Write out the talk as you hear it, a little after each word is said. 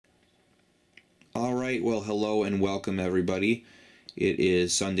Alright, well hello and welcome everybody. It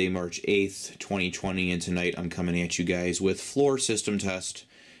is Sunday, March 8th, 2020, and tonight I'm coming at you guys with floor system test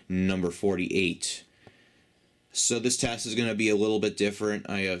number 48. So this test is going to be a little bit different.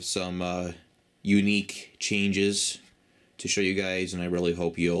 I have some unique changes to show you guys, and I really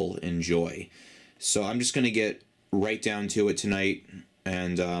hope you'll enjoy. So I'm just going to get right down to it tonight,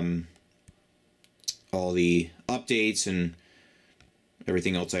 and all the updates and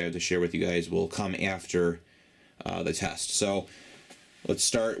everything else I have to share with you guys will come after the test. So let's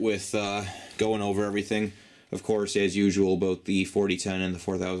start with going over everything. Of course, as usual, both the 4010 and the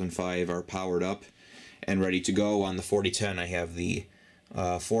 4005 are powered up and ready to go. On the 4010, I have the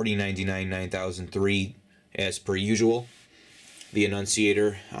 4099 9003 as per usual, the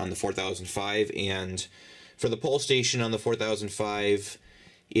annunciator on the 4005, and for the pole station on the 4005,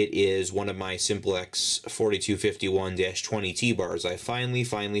 it is one of my Simplex 4251-20 T-bars. I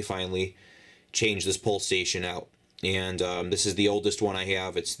finally changed this pole station out. And this is the oldest one I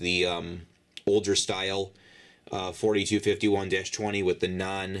have. It's the older style 4251-20 with the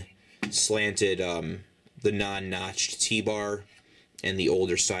non-slanted, the non-notched T-bar and the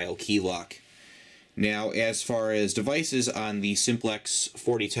older style key lock. Now, as far as devices on the Simplex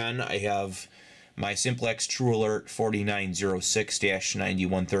 4010, I have my Simplex TrueAlert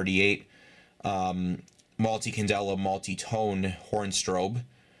 4906-9138 multi-candela, multi-tone horn strobe.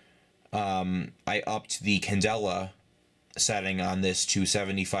 I upped the candela setting on this to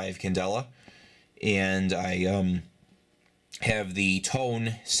 75 candela, and I have the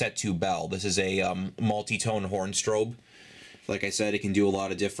tone set to bell. This is a multi-tone horn strobe. Like I said, it can do a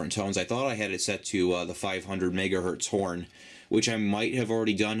lot of different tones. I thought I had it set to the 500 megahertz horn, which I might have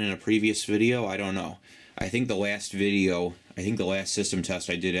already done in a previous video. I don't know. I think the last system test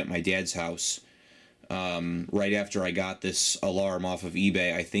I did at my dad's house, right after I got this alarm off of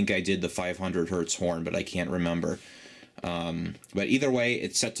eBay, I think I did the 500 hertz horn, but I can't remember. But either way,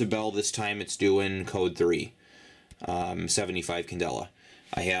 it's set to bell this time. It's doing code 3, 75 candela.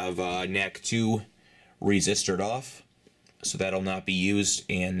 I have NAC 2 resistored off, so that'll not be used,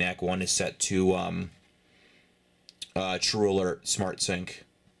 and NAC 1 is set to TrueAlert Smart Sync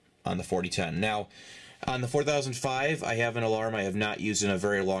on the 4010. Now, on the 4005, I have an alarm I have not used in a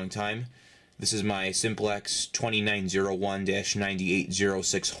very long time. This is my Simplex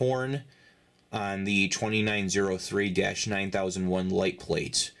 2901-9806 horn on the 2903-9001 light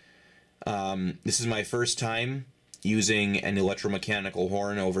plate. This is my first time using an electromechanical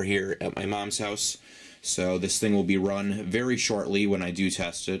horn over here at my mom's house, so this thing will be run very shortly when I do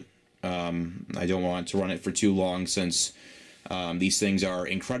test it. I don't want to run it for too long, since these things are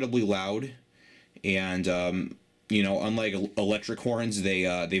incredibly loud, and you know, unlike electric horns,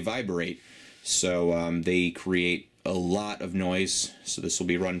 they vibrate, so they create a lot of noise. So this will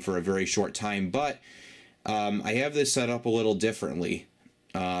be run for a very short time, but I have this set up a little differently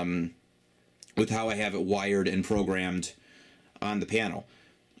with how I have it wired and programmed on the panel.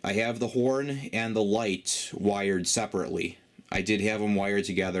 I have the horn and the light wired separately. I did have them wired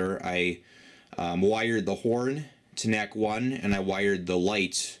together. I wired the horn to NAC 1, and I wired the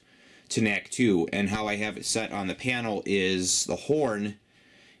light to NAC 2. And how I have it set on the panel is the horn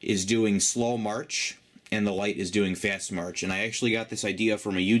is doing slow march, and the light is doing fast march. And I actually got this idea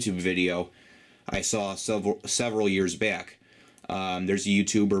from a YouTube video I saw several years back. There's a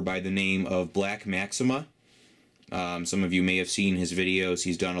YouTuber by the name of Black Maxima. Some of you may have seen his videos.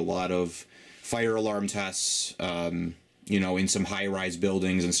 He's done a lot of fire alarm tests, you know, in some high-rise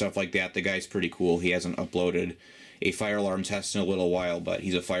buildings and stuff like that. The guy's pretty cool. He hasn't uploaded a fire alarm test in a little while, but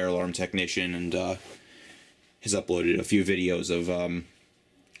he's a fire alarm technician, and has uploaded a few videos of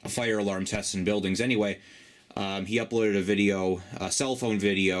fire alarm tests in buildings. Anyway, he uploaded a video, a cell phone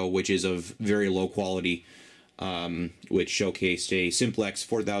video, which is of very low quality, which showcased a Simplex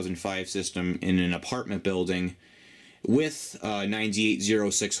 4005 system in an apartment building with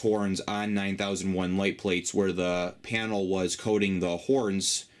 9806 horns on 9001 light plates, where the panel was coding the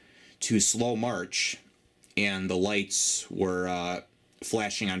horns to slow march and the lights were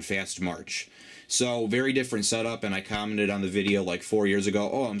flashing on fast march. So very different setup, and I commented on the video like 4 years ago,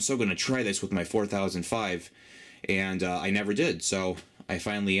 oh, I'm so going to try this with my 4005, and I never did, so I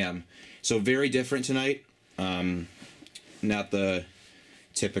finally am. So very different tonight. Not the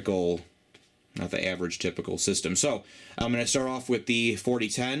average typical system. So I'm going to start off with the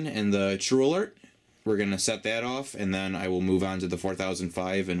 4010 and the TrueAlert. We're going to set that off, and then I will move on to the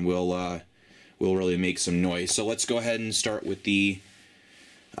 4005, and we'll really make some noise. So let's go ahead and start with the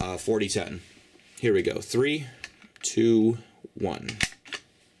 4010. Here we go. 3, 2, 1.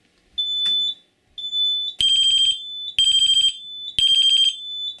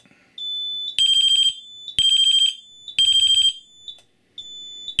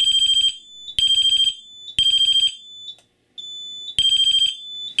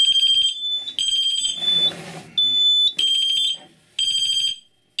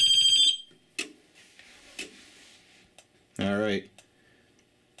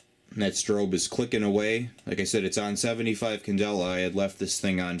 And that strobe is clicking away. Like I said, it's on 75 candela. I had left this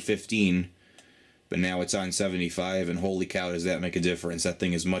thing on 15, but now it's on 75, and holy cow, does that make a difference. That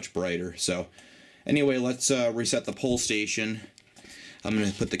thing is much brighter. So anyway, let's reset the pull station. I'm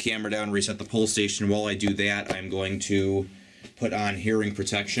going to put the camera down and reset the pull station. While I do that, I'm going to put on hearing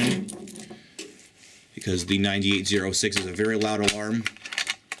protection, because the 9806 is a very loud alarm.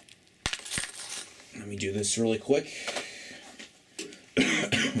 Let me do this really quick.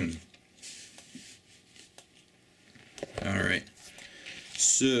 Alright,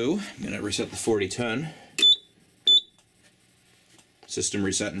 so I'm going to reset the 4010. System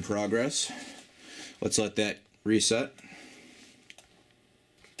reset in progress. Let's let that reset.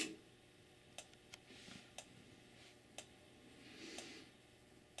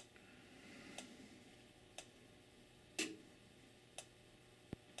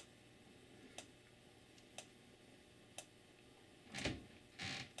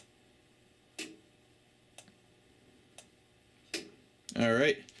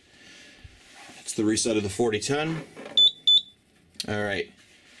 Alright, that's the reset of the 4010. Alright,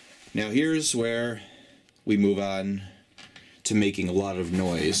 now here's where we move on to making a lot of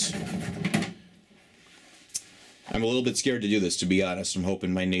noise. I'm a little bit scared to do this, to be honest. I'm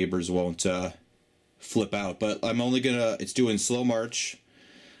hoping my neighbors won't flip out, but I'm only gonna, it's doing slow march.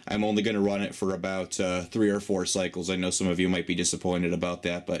 I'm only gonna run it for about 3 or 4 cycles. I know some of you might be disappointed about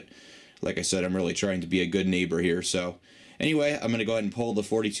that, but like I said, I'm really trying to be a good neighbor here. So anyway, I'm going to go ahead and pull the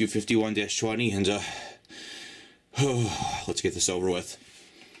 4251-20 and let's get this over with.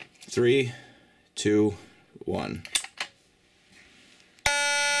 3, 2, 1.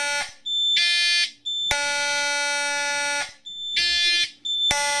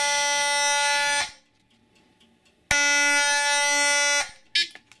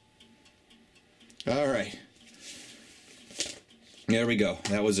 Alright. There we go.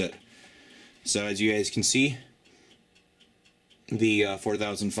 That was it. So as you guys can see, the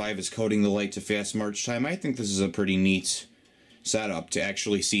 4005 is coding the light to fast march time. I think this is a pretty neat setup to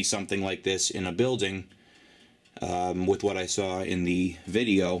actually see something like this in a building with what I saw in the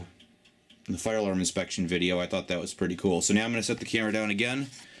video, the fire alarm inspection video. I thought that was pretty cool. So now I'm going to set the camera down again.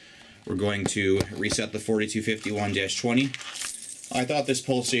 We're going to reset the 4251-20. I thought this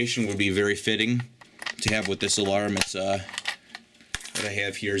pull station would be very fitting to have with this alarm. It's what I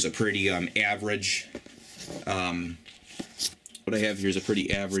have here is a pretty average. What I have here is a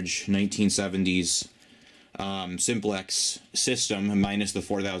pretty average 1970s Simplex system, minus the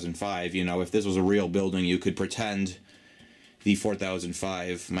 4005. You know, if this was a real building, you could pretend the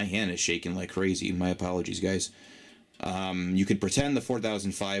 4005. My hand is shaking like crazy. My apologies, guys. You could pretend the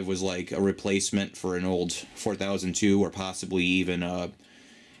 4005 was like a replacement for an old 4002, or possibly even a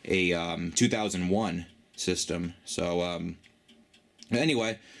 2001 system. So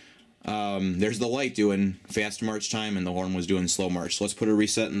anyway, there's the light doing fast march time, and the horn was doing slow march. So let's put a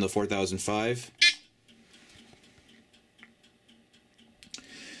reset in the 4005.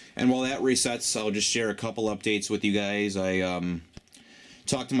 And while that resets, I'll just share a couple updates with you guys. I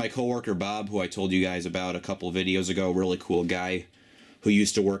talked to my coworker Bob, who I told you guys about a couple videos ago. Really cool guy who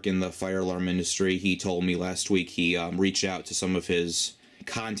used to work in the fire alarm industry. He told me last week he reached out to some of his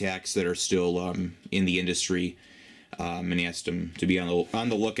contacts that are still in the industry, and he asked him to be on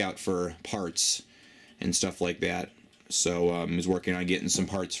the lookout for parts and stuff like that. So he's working on getting some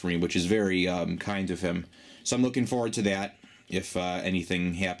parts for me, which is very kind of him. So I'm looking forward to that, if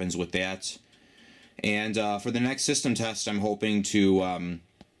anything happens with that. And for the next system test, I'm hoping to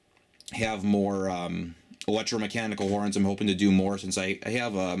have more electromechanical horns. I'm hoping to do more, since I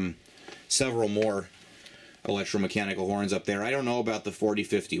have several more electromechanical horns up there. I don't know about the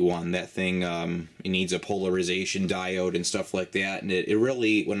 4051. That thing, it needs a polarization diode and stuff like that. And it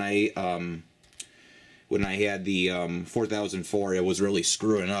really, when I had the 4004, it was really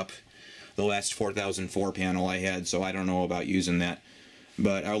screwing up the last 4004 panel I had, so I don't know about using that.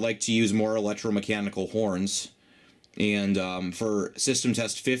 But I would like to use more electromechanical horns. And for system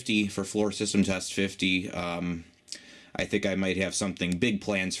test 50, for floor system test 50, I think I might have something big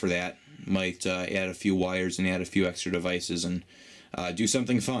plans for that. Might add a few wires and add a few extra devices and do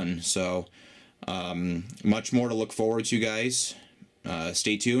something fun. So much more to look forward to, guys.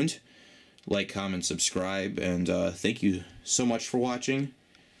 Stay tuned. Like, comment, subscribe, and thank you so much for watching.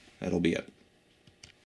 That'll be it.